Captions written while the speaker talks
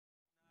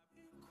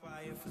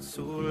for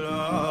too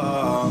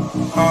long.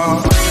 I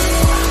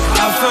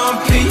found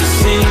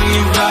peace in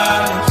your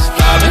vibes.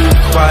 I've been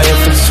quiet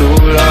for too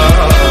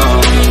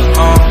long.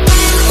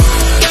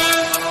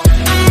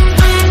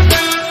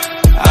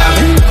 I've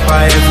been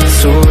quiet for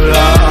too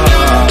long.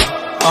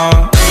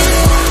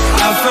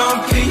 I found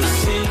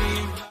peace in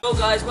your vibes. Well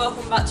guys,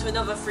 welcome back to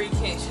another free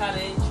kick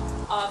challenge.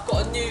 I've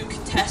got a new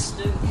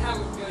contestant,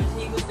 Cameron Jones.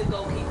 He was the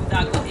goalkeeper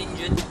that got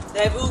injured.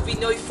 There will be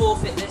no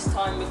forfeit this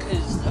time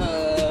because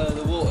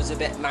the water's a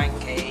bit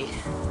manky.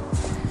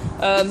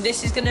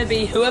 This is going to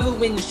be whoever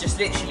wins just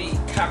literally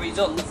carries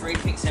on the free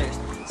kick series.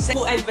 It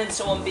will end when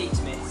someone beats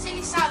me.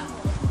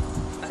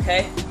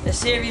 Okay? The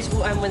series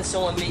will end when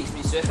someone beats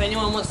me. So if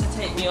anyone wants to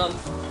take me on,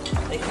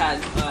 they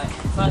can. Alright,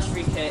 first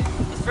free kick.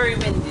 It's very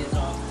windy as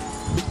well.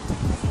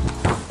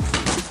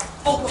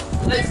 Oh,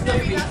 let's go.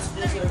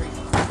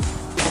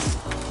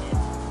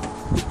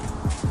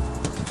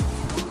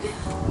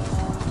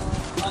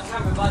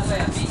 Cameron, by the way,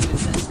 I beat you in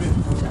this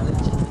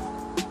challenge.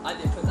 I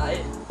didn't put that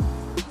in.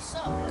 You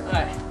suck.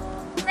 Alright.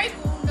 Craig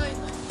will know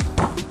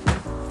though.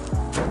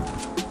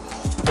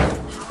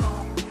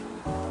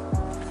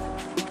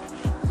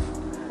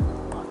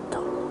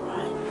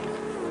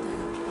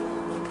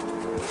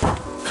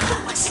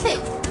 I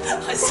slipped.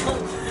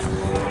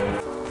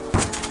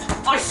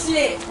 I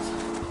slipped!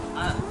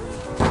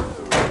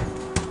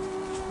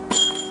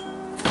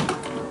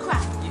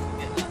 Crap. You can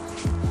get that.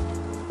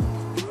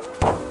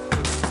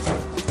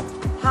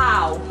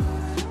 How?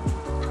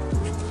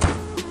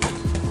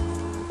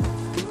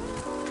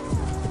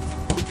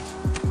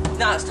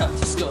 Now it's time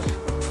to score.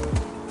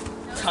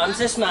 No, Time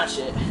to smash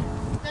it.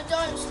 No,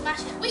 don't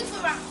smash it. Wait for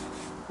a round.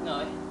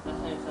 No,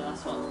 that's only for the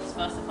last one. It's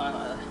first to five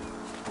like that.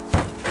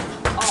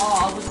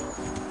 Oh, I was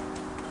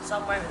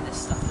somewhere in this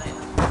stuff later.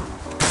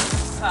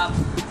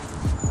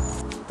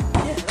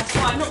 Yeah, that's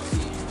why I knocked you.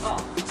 Oh,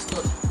 that's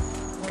good.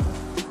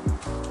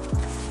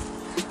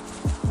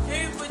 Who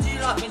would you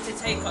like me to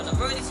take on?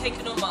 I've already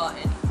taken on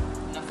Martin.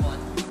 Enough one.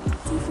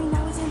 Do you think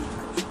that was in?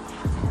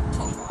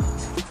 Top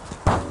right.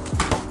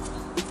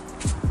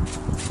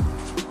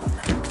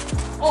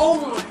 Oh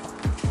my!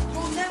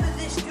 You're never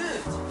this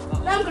good.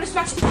 Now I'm gonna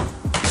smash it.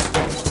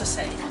 What to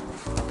say?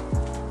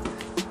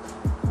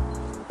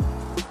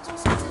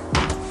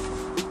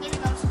 Maybe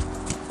not.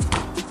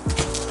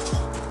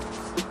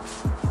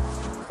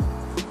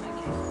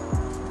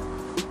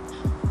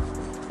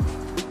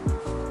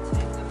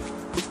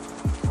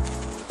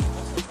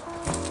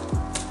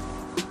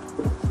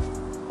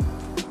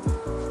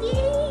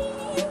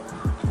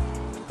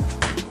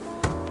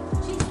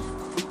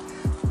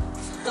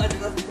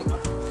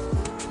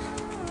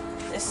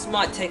 This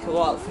might take a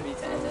while for me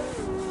to end it.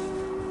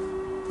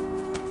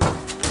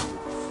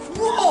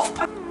 Whoa!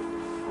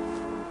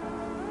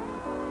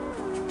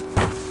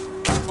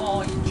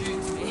 Oh, you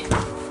juked me.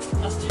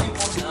 That's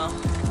 2-1 now.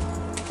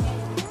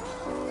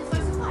 The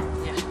first one.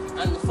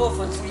 Yeah. And the fourth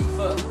one's weak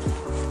foot.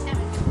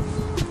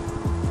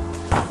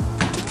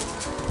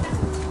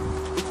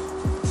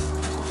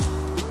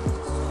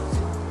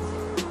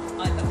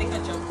 I think I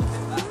jumped a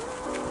bit back.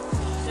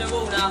 They're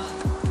all now.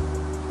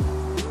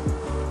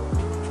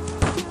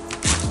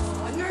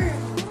 Oh no!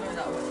 Go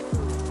that way.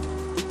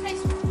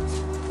 Placement.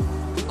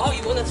 Oh,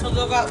 you want to talk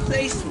about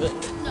placement?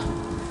 No.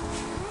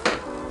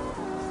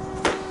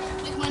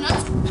 With my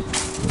nuts.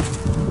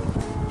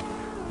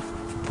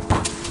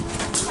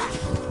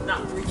 Nah,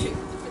 free kick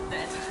was a bit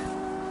dead.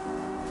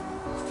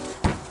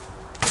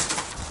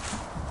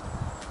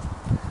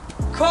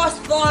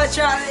 Crossbar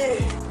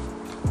challenge!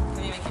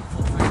 Can you make it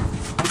 4-3?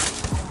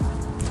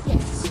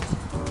 Yes.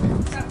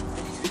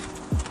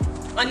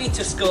 I need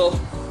to score.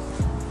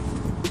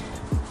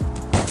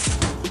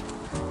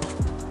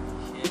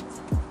 Shit.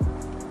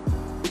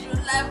 Your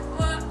left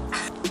foot.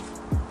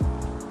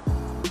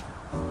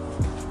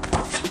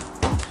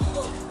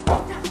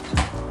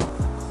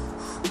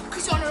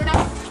 Cristiano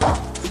Ronaldo.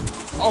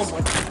 Oh my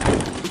god.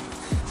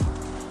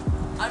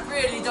 I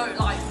really don't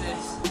like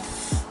this.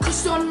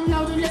 Cristiano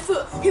Ronaldo left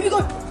foot. Here we go.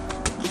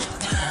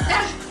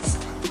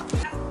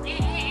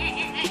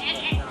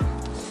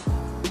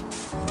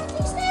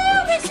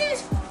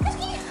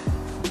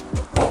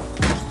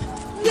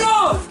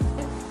 No!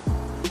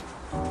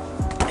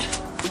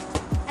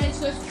 And it's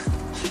good.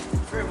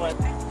 Through my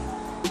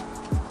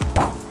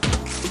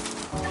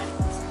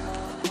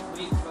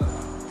weak foot.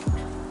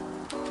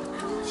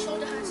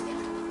 Shoulder hurts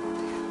again.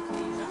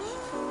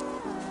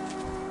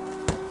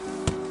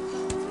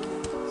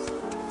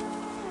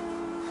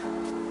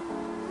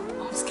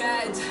 I'm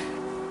scared.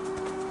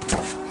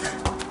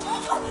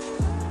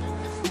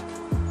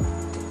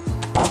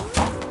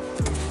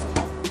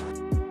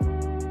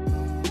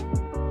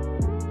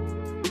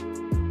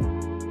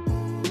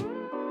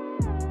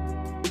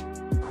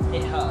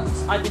 It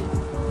hurts. I didn't.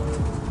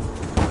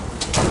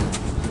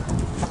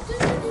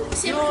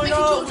 See if I No, can make no,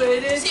 it George. but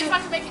it is- See if I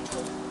can make it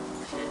George.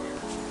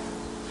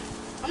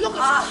 I'm not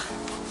gonna.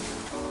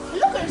 I'm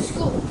not going to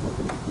school.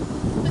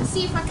 But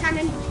see if I can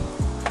anyway.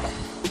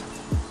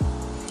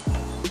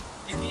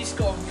 If you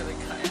score, I'm gonna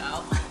cut it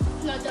out.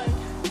 No, don't.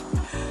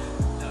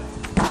 No.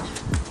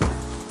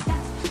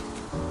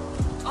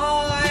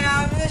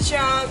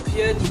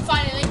 champion.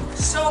 Finally.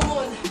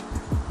 Someone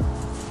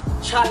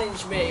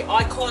challenge me.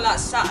 I call out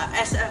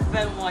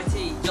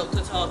SFNYT, Dr.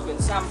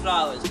 Tarquin, Sam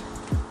Flowers.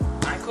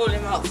 I call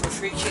him out for a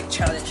free kick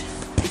challenge.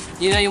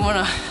 You know you want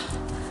a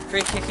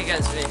free kick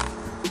against me.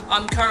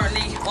 I'm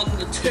currently on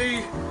the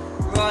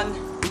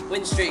 2-run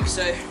win streak,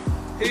 so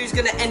who's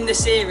going to end the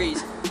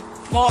series?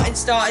 Martin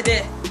started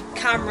it,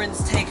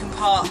 Cameron's taken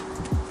part.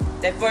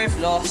 They've both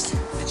lost.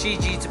 The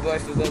GG to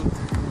both of them.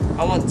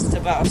 I want to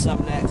battle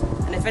Sam next.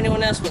 And if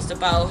anyone else wants to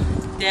battle,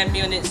 DM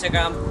me on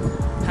Instagram,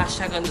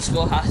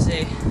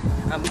 #_Hassie.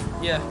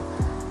 Yeah.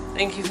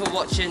 Thank you for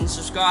watching.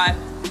 Subscribe,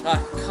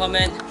 like,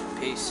 comment.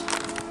 Peace.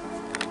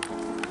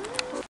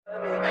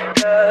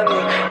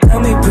 Tell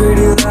me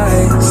pretty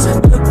lies,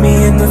 look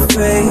me in the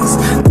face.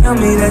 Tell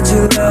me that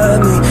you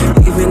love me,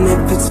 even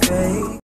if it's fake.